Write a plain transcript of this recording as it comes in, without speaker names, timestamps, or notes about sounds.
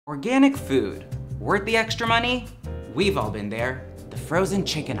Organic food. Worth the extra money? We've all been there. The frozen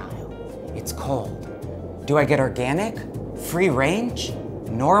chicken aisle. It's cold. Do I get organic? Free range?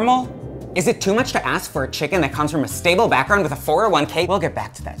 Normal? Is it too much to ask for a chicken that comes from a stable background with a 401k? We'll get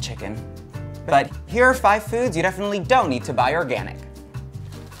back to that chicken. But here are 5 foods you definitely don't need to buy organic.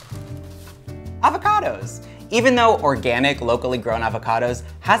 Avocados. Even though organic, locally grown avocados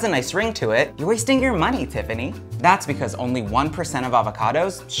has a nice ring to it, you're wasting your money, Tiffany. That's because only 1% of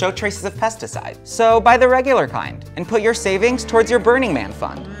avocados show traces of pesticide. So buy the regular kind and put your savings towards your Burning Man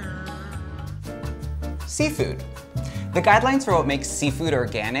fund. Seafood. The guidelines for what makes seafood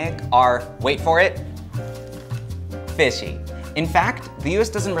organic are, wait for it, fishy. In fact, the US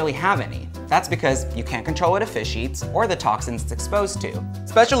doesn't really have any. That's because you can't control what a fish eats or the toxins it's exposed to,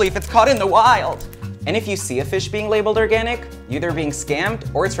 especially if it's caught in the wild. And if you see a fish being labeled organic, you're either being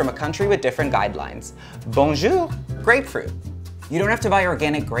scammed or it's from a country with different guidelines. Bonjour, grapefruit. You don't have to buy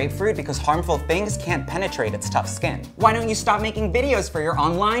organic grapefruit because harmful things can't penetrate its tough skin. Why don't you stop making videos for your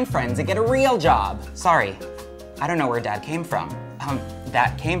online friends and get a real job? Sorry, I don't know where Dad came from.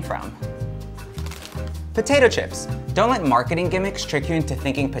 That came from. Potato chips. Don't let marketing gimmicks trick you into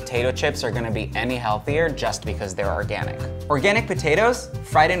thinking potato chips are gonna be any healthier just because they're organic. Organic potatoes,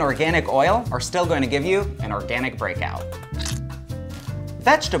 fried in organic oil, are still going to give you an organic breakout.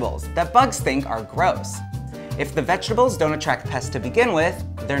 Vegetables that bugs think are gross. If the vegetables don't attract pests to begin with,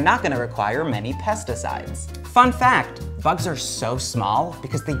 they're not gonna require many pesticides. Fun fact, bugs are so small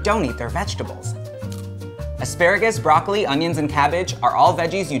because they don't eat their vegetables. Asparagus, broccoli, onions, and cabbage are all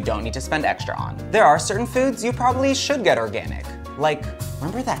veggies you don't need to spend extra on. There are certain foods you probably should get organic. Like,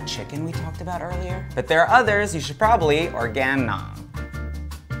 remember that chicken we talked about earlier? But there are others you should probably organ-non.